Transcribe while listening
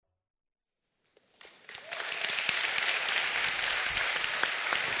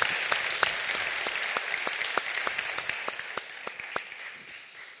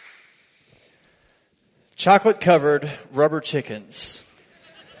Chocolate-covered rubber chickens.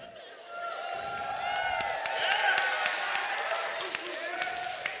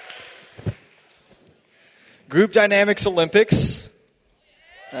 Group Dynamics Olympics.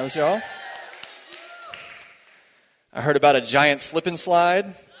 That was y'all. I heard about a giant slip and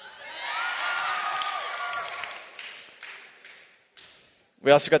slide.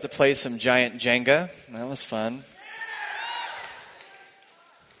 We also got to play some giant Jenga. That was fun.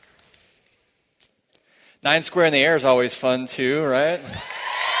 9 square in the air is always fun too, right?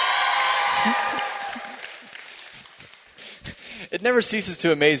 It never ceases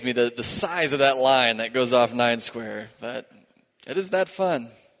to amaze me, the size of that line that goes off 9 square, but it is that fun.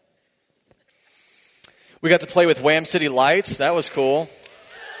 We got to play with Wham City Lights. That was cool.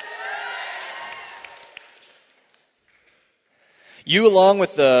 You, along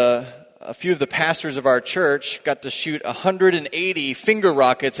with a few of the pastors of our church, got to shoot 180 finger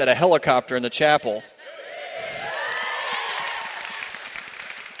rockets at a helicopter in the chapel.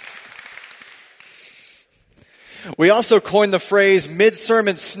 We also coined the phrase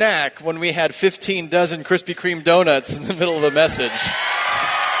mid-sermon snack when we had 15 dozen Krispy Kreme donuts in the middle of a message.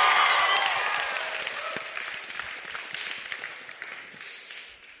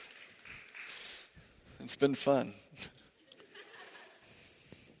 It's been fun.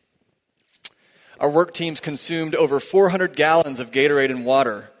 Our work teams consumed over 400 gallons of Gatorade and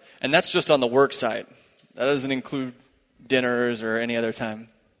water, and that's just on the work site. That doesn't include dinners or any other time.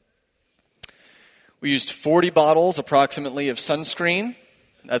 We used 40 bottles approximately of sunscreen.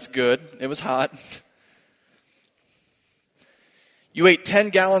 That's good. It was hot. You ate 10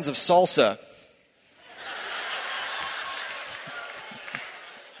 gallons of salsa.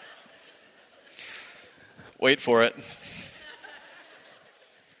 Wait for it.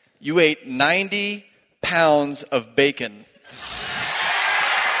 You ate 90 pounds of bacon.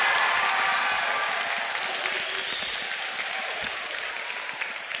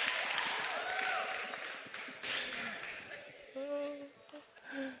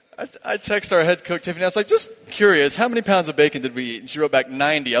 I text our head cook, Tiffany. I was like, just curious, how many pounds of bacon did we eat? And she wrote back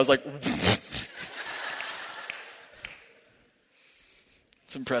 90. I was like,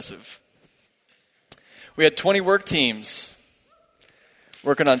 it's impressive. We had 20 work teams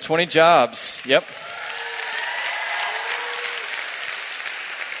working on 20 jobs. Yep.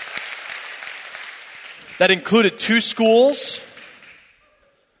 That included 2 schools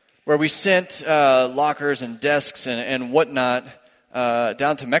where we sent lockers and desks and whatnot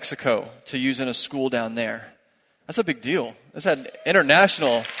down to Mexico to use in a school down there. That's a big deal. This had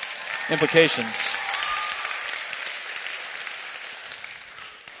international implications.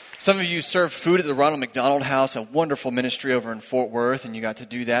 Some of you served food at the Ronald McDonald House, a wonderful ministry over in Fort Worth, and you got to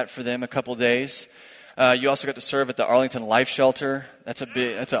do that for them a couple days. You also got to serve at the Arlington Life Shelter. That's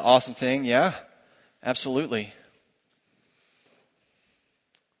an awesome thing. Yeah, absolutely.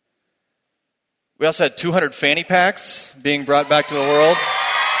 We also had 200 fanny packs being brought back to the world.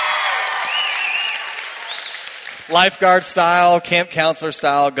 Lifeguard style, camp counselor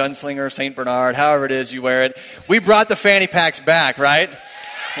style, gunslinger, St. Bernard, however it is you wear it. We brought the fanny packs back, right?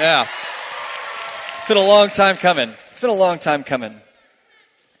 Yeah. It's been a long time coming.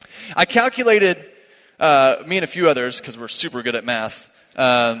 I calculated, me and a few others, because we're super good at math,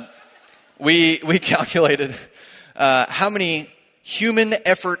 we calculated how many human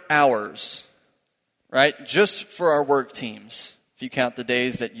effort hours, right, just for our work teams, if you count the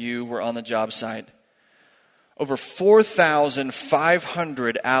days that you were on the job site. Over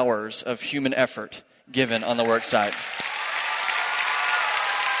 4,500 hours of human effort given on the work site.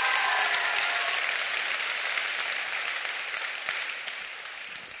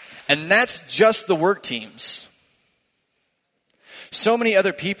 And that's just the work teams. So many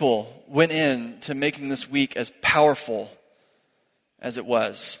other people went in to making this week as powerful as it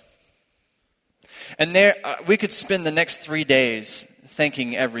was. And there, we could spend the next 3 days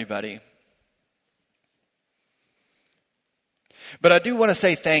thanking everybody. But I do want to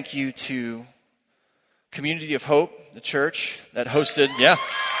say thank you to Community of Hope, the church that hosted,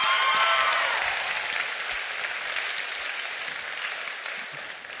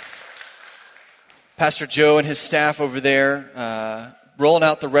 Pastor Joe and his staff over there rolling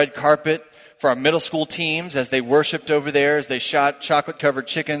out the red carpet for our middle school teams as they worshiped over there, as they shot chocolate-covered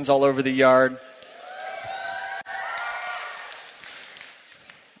chickens all over the yard.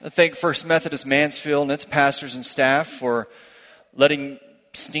 I thank First Methodist Mansfield and its pastors and staff for letting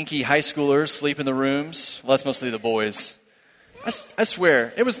stinky high schoolers sleep in the rooms. Well, that's mostly the boys. I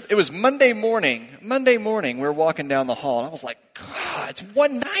swear, it was Monday morning. We were walking down the hall, and I was like, God, it's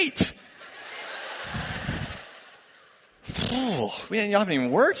one night. Y'all haven't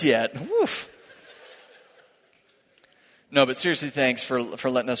even worked yet. Woof. No, but seriously, thanks for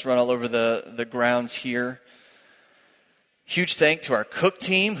letting us run all over the grounds here. Huge thank to our cook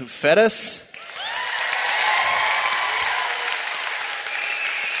team who fed us.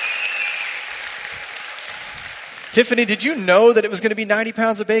 Tiffany, did you know that it was going to be 90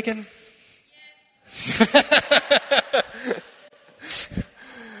 pounds of bacon?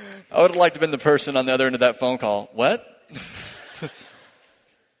 I would have liked to have been the person on the other end of that phone call. What?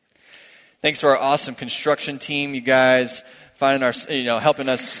 Thanks to our awesome construction team, you guys, finding helping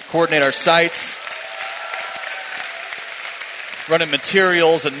us coordinate our sites, running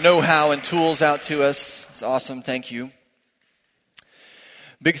materials and know-how and tools out to us. It's awesome. Thank you.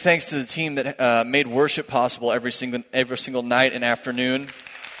 Big thanks to the team that made worship possible every single night and afternoon.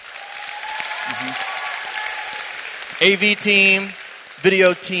 AV team,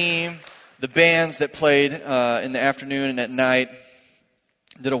 video team, the bands that played in the afternoon and at night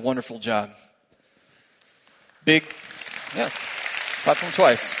did a wonderful job. Clap for them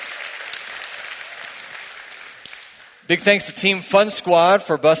twice. Big thanks to Team Fun Squad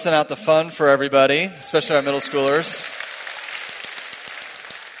for busting out the fun for everybody, especially our middle schoolers.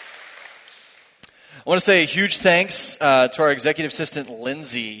 I want to say a huge thanks to our executive assistant,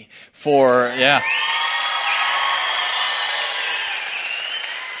 Lindsay, for,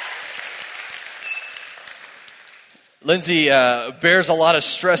 Lindsay bears a lot of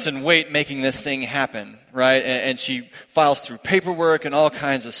stress and weight making this thing happen, right? And she files through paperwork and all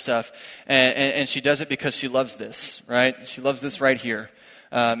kinds of stuff. And she does it because she loves this, right? She loves this right here.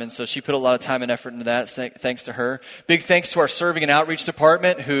 And so she put a lot of time and effort into that. Thanks to her. Big thanks to our serving and outreach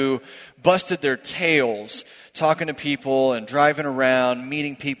department who busted their tails talking to people and driving around,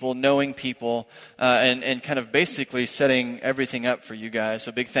 meeting people, knowing people, and kind of basically setting everything up for you guys.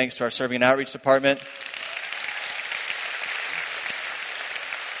 So big thanks to our serving and outreach department.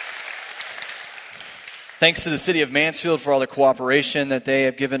 Thanks to the city of Mansfield for all the cooperation that they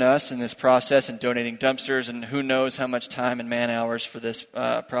have given us in this process and donating dumpsters and who knows how much time and man hours for this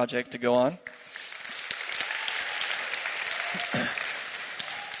project to go on.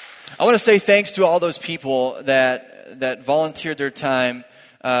 I want to say thanks to all those people that volunteered their time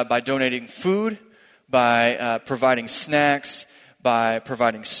by donating food, by providing snacks, by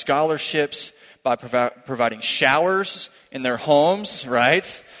providing scholarships, by providing showers in their homes,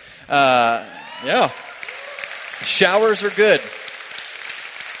 right? Showers are good.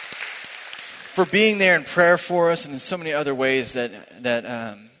 For being there in prayer for us and in so many other ways that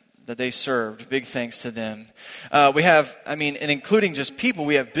they served. Big thanks to them. We have, and including just people,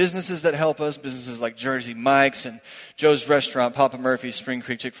 we have businesses that help us, businesses like Jersey Mike's and Joe's Restaurant, Papa Murphy's, Spring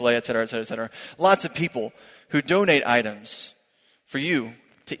Creek, Chick-fil-A, et cetera, et cetera, et cetera. Lots of people who donate items for you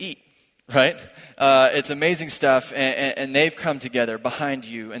to eat. Right? It's amazing stuff, and they've come together behind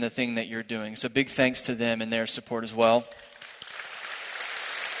you and the thing that you're doing. So big thanks to them and their support as well.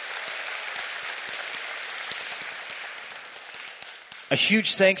 A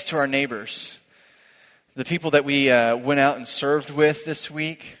huge thanks to our neighbors, the people that we went out and served with this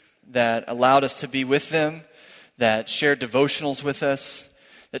week, that allowed us to be with them, that shared devotionals with us,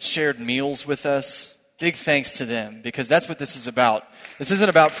 that shared meals with us. Big thanks to them, because that's what this is about. This isn't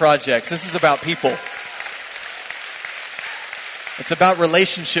about projects. This is about people. It's about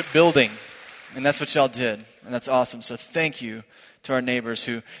relationship building, and that's what y'all did, and that's awesome. So thank you to our neighbors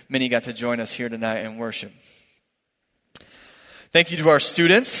who many got to join us here tonight in worship. Thank you to our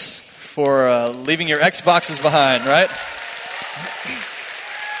students for leaving your Xboxes behind, right?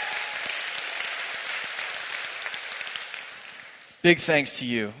 Big thanks to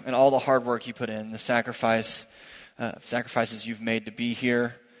you and all the hard work you put in, the sacrifices you've made to be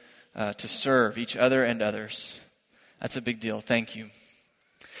here, to serve each other and others. That's a big deal. Thank you.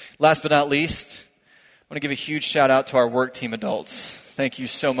 Last but not least, I want to give a huge shout out to our work team adults. Thank you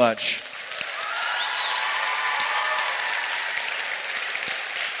so much.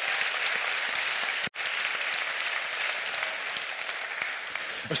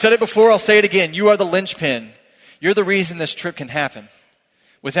 I've said it before, I'll say it again. You are the linchpin. You're the reason this trip can happen.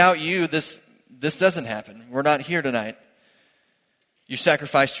 Without you, this doesn't happen. We're not here tonight. You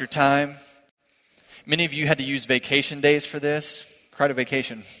sacrificed your time. Many of you had to use vacation days for this. Quite a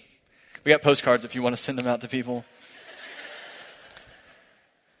vacation. We got postcards if you want to send them out to people.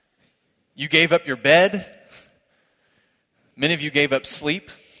 You gave up your bed. Many of you gave up sleep.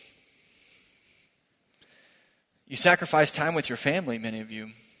 You sacrificed time with your family, many of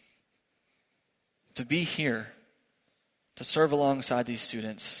you, to be here, to serve alongside these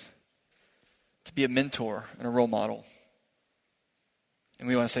students, to be a mentor and a role model. And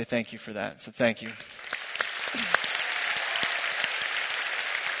we want to say thank you for that. So thank you.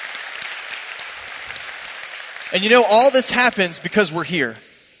 And you know, all this happens because we're here.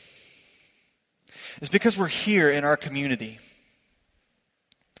 It's because we're here in our community.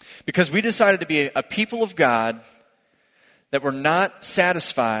 Because we decided to be a people of God that were not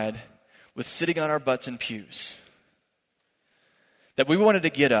satisfied with sitting on our butts in pews. That we wanted to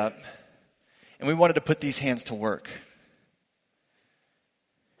get up and we wanted to put these hands to work.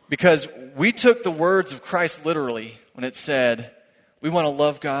 Because we took the words of Christ literally when it said, we want to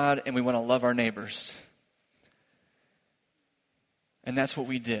love God and we want to love our neighbors. And that's what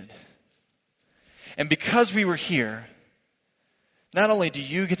we did. And because we were here, not only do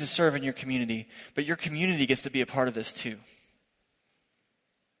you get to serve in your community, but your community gets to be a part of this too.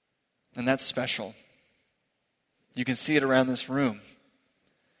 And that's special. You can see it around this room.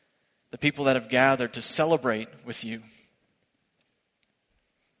 The people that have gathered to celebrate with you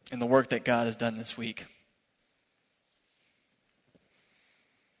in the work that God has done this week.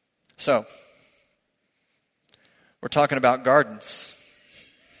 So, we're talking about gardens.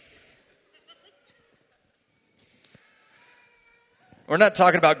 We're not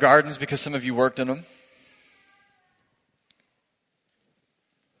talking about gardens because some of you worked in them.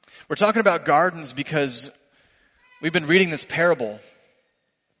 We're talking about gardens because we've been reading this parable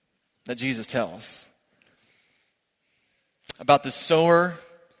that Jesus tells about the sower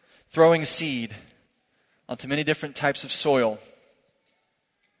throwing seed onto many different types of soil.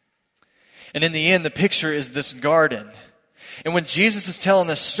 And in the end, the picture is this garden. And when Jesus is telling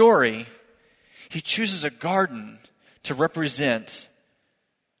this story, he chooses a garden to represent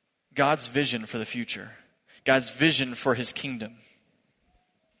God's vision for the future, God's vision for his kingdom.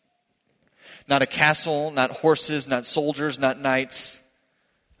 Not a castle, not horses, not soldiers, not knights,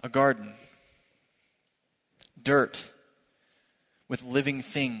 a garden. Dirt with living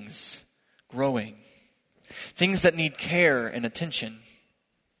things growing. Things that need care and attention,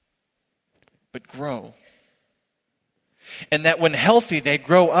 but grow. And that when healthy, they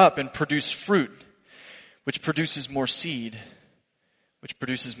grow up and produce fruit, which produces more seed, which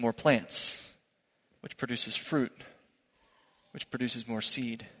produces more plants, which produces fruit, which produces more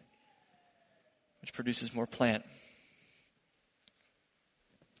seed, which produces more plant.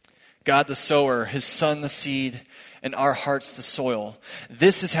 God the sower, his son the seed, and our hearts the soil.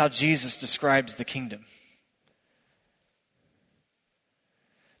 This is how Jesus describes the kingdom.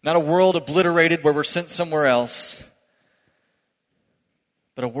 Not a world obliterated where we're sent somewhere else,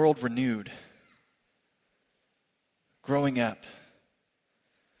 but a world renewed, growing up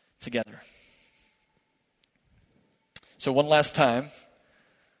together. So one last time,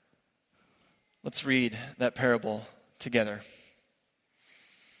 let's read that parable together.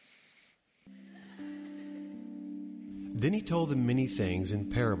 Then he told them many things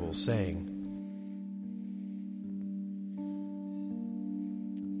in parables, saying,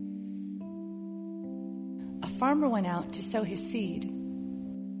 A farmer went out to sow his seed.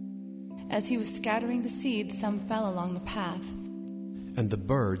 As he was scattering the seed, some fell along the path, and the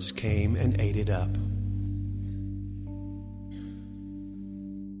birds came and ate it up.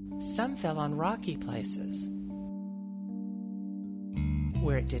 Some fell on rocky places,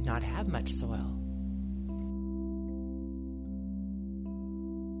 where it did not have much soil.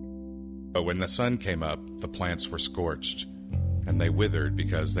 But when the sun came up, the plants were scorched, and they withered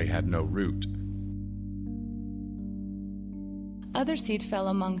because they had no root. Other seed fell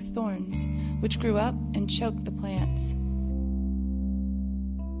among thorns, which grew up and choked the plants.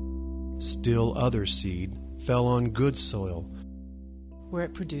 Still other seed fell on good soil, Where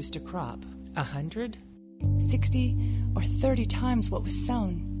it produced a crop, 100, 60 or 30 times what was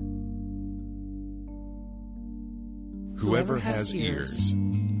sown. Whoever has ears,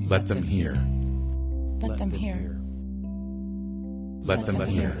 let them hear. Let them hear. Let them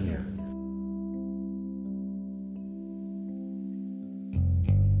hear.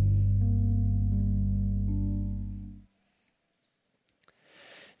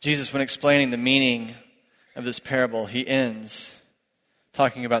 Jesus, when explaining the meaning of this parable, he ends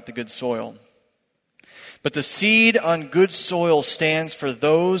talking about the good soil. But the seed on good soil stands for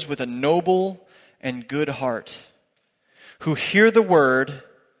those with a noble and good heart, who hear the word,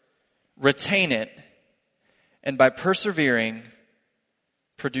 retain it, and by persevering,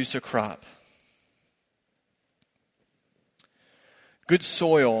 produce a crop. Good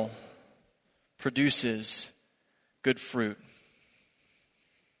soil produces good fruit.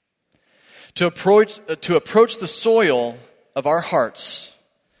 To approach the soil of our hearts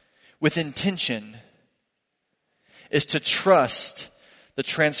with intention is to trust the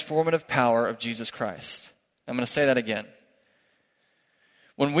transformative power of Jesus Christ. I'm going to say that again.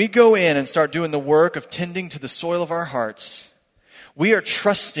 When we go in and start doing the work of tending to the soil of our hearts, we are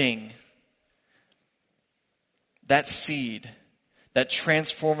trusting that seed, that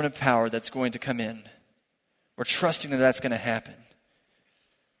transformative power that's going to come in. We're trusting that that's going to happen.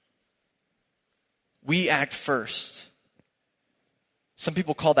 We act first. Some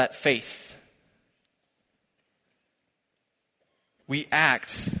people call that faith. We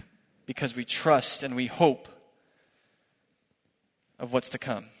act because we trust and we hope of what's to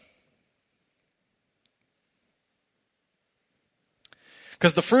come.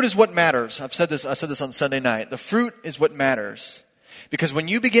 Because the fruit is what matters. I said this on Sunday night. The fruit is what matters. Because when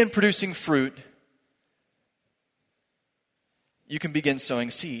you begin producing fruit, you can begin sowing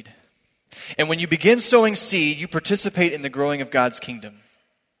seed. And when you begin sowing seed, you participate in the growing of God's kingdom.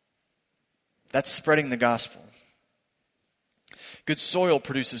 That's spreading the gospel. Good soil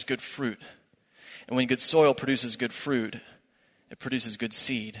produces good fruit. And when good soil produces good fruit, it produces good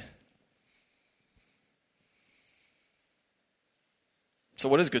seed. So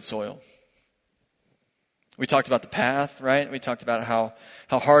what is good soil? We talked about the path, right? We talked about how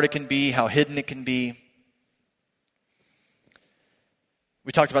hard it can be, how hidden it can be.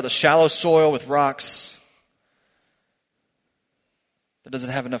 We talked about the shallow soil with rocks that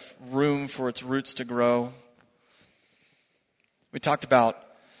doesn't have enough room for its roots to grow. We talked about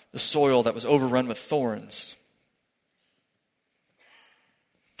the soil that was overrun with thorns.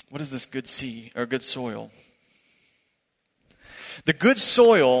 What is this good seed or good soil? The good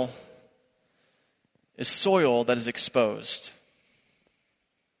soil is soil that is exposed.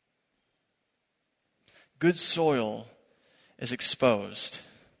 Good soil is exposed.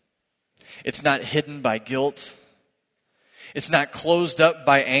 It's not hidden by guilt. It's not closed up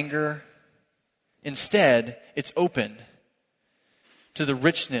by anger. Instead, it's open to the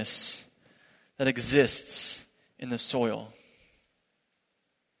richness that exists in the soil.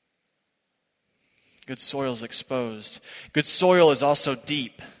 Good soil is exposed. Good soil is also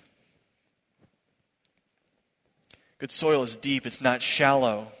deep. Good soil is deep. It's not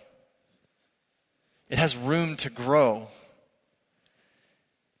shallow. It has room to grow.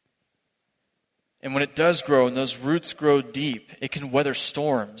 And when it does grow and those roots grow deep, it can weather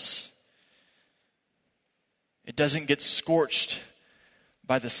storms. It doesn't get scorched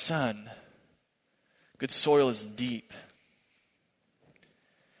by the sun. Good soil is deep.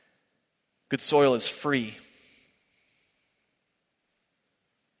 Good soil is free.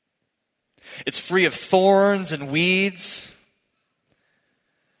 It's free of thorns and weeds.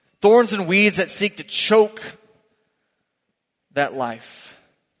 Thorns and weeds that seek to choke that life,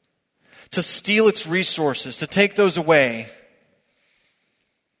 to steal its resources, to take those away.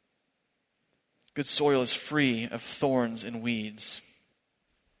 Good soil is free of thorns and weeds.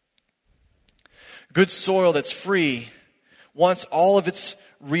 Good soil that's free wants all of its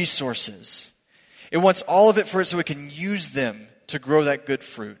resources. It wants all of it for it so it can use them to grow that good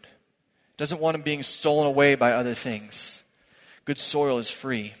fruit. It doesn't want them being stolen away by other things. Good soil is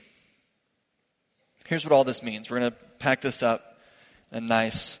free. Here's what all this means. We're going to pack this up in a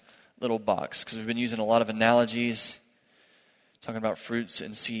nice little box because we've been using a lot of analogies, talking about fruits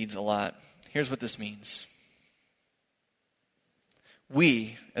and seeds a lot. Here's what this means.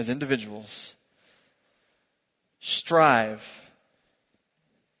 We, as individuals, strive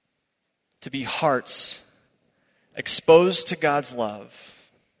to be hearts exposed to God's love,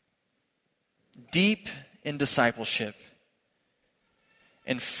 deep in discipleship,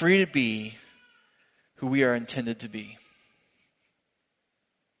 and free to be who we are intended to be.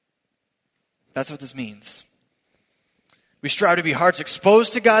 That's what this means. We strive to be hearts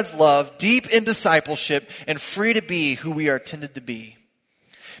exposed to God's love, deep in discipleship, and free to be who we are intended to be.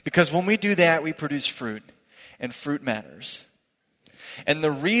 Because when we do that, we produce fruit, and fruit matters. And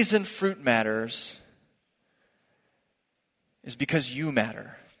the reason fruit matters is because you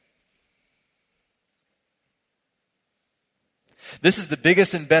matter. This is the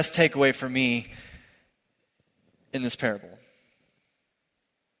biggest and best takeaway for me in this parable.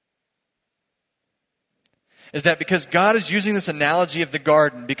 Is that because God is using this analogy of the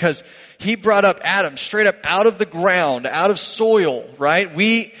garden, because He brought up Adam straight up out of the ground, out of soil, right?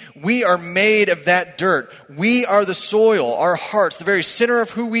 We are made of that dirt. We are the soil, our hearts, the very center of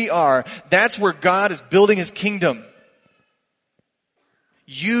who we are. That's where God is building His kingdom.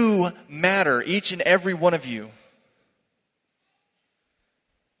 You matter, each and every one of you.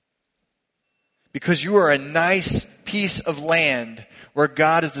 Because you are a nice piece of land where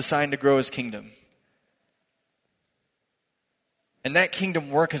God is designed to grow His kingdom. And that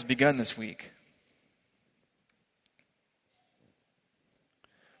kingdom work has begun this week.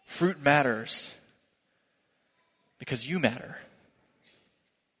 Fruit matters because you matter.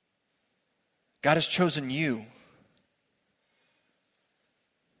 God has chosen you.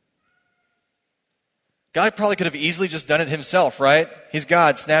 God probably could have easily just done it himself, right? He's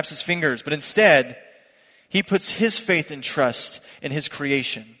God, snaps his fingers. But instead, he puts his faith and trust in his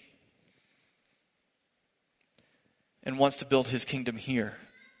creation and wants to build his kingdom here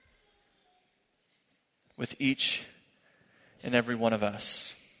with each and every one of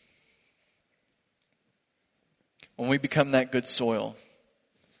us. When we become that good soil,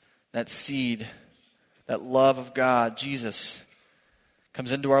 that seed, that love of God, Jesus,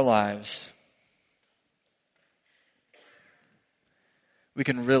 comes into our lives, we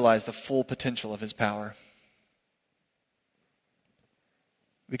can realize the full potential of his power.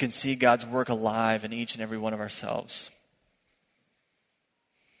 We can see God's work alive in each and every one of ourselves.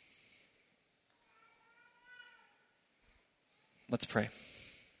 Let's pray.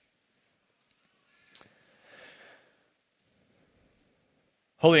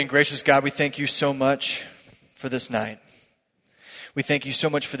 Holy and gracious God, we thank you so much for this night. We thank you so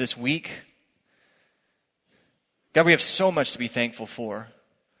much for this week. God, we have so much to be thankful for.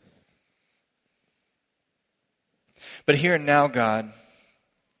 But here and now, God,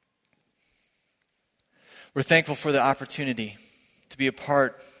 we're thankful for the opportunity to be a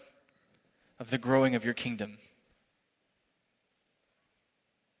part of the growing of your kingdom.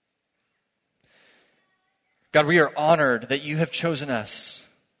 God, we are honored that you have chosen us,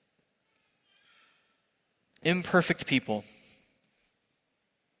 imperfect people,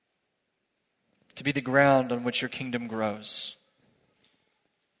 to be the ground on which your kingdom grows.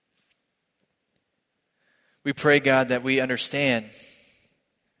 We pray, God, that we understand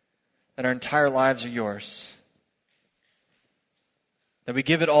that our entire lives are yours, that we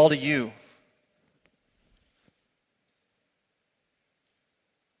give it all to you,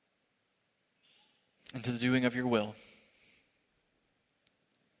 and to the doing of your will.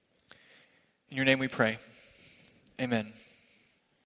 In your name we pray. Amen.